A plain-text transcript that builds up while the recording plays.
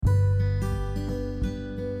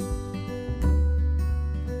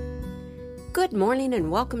Good morning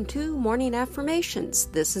and welcome to Morning Affirmations.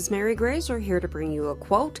 This is Mary Grazer here to bring you a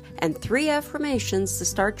quote and 3 affirmations to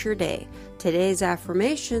start your day. Today's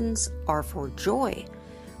affirmations are for joy.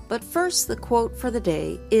 But first, the quote for the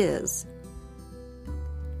day is,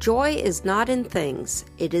 "Joy is not in things,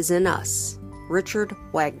 it is in us." Richard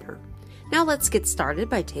Wagner. Now let's get started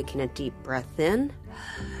by taking a deep breath in.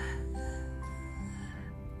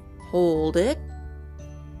 Hold it.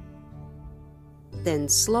 Then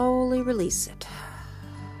slowly release it.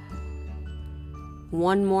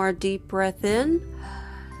 One more deep breath in.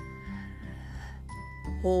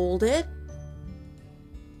 Hold it.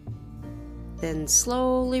 Then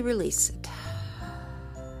slowly release it.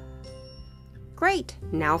 Great.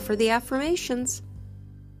 Now for the affirmations.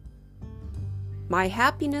 My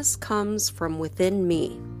happiness comes from within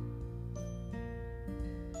me.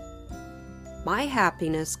 My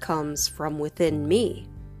happiness comes from within me.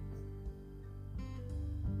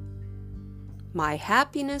 My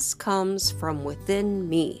happiness comes from within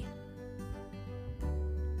me.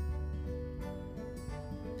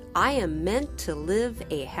 I am meant to live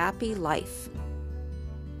a happy life.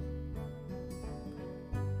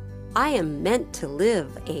 I am meant to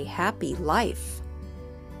live a happy life.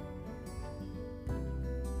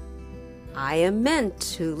 I am meant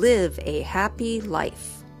to live a happy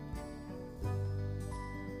life.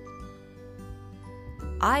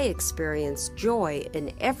 I experience joy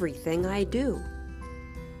in everything I do.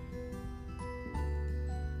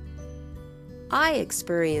 I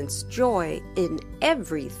experience joy in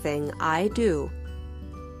everything I do.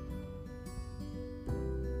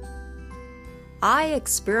 I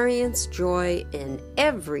experience joy in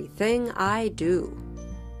everything I do.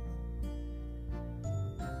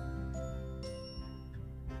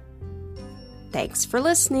 Thanks for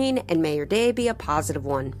listening, and may your day be a positive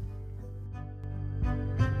one.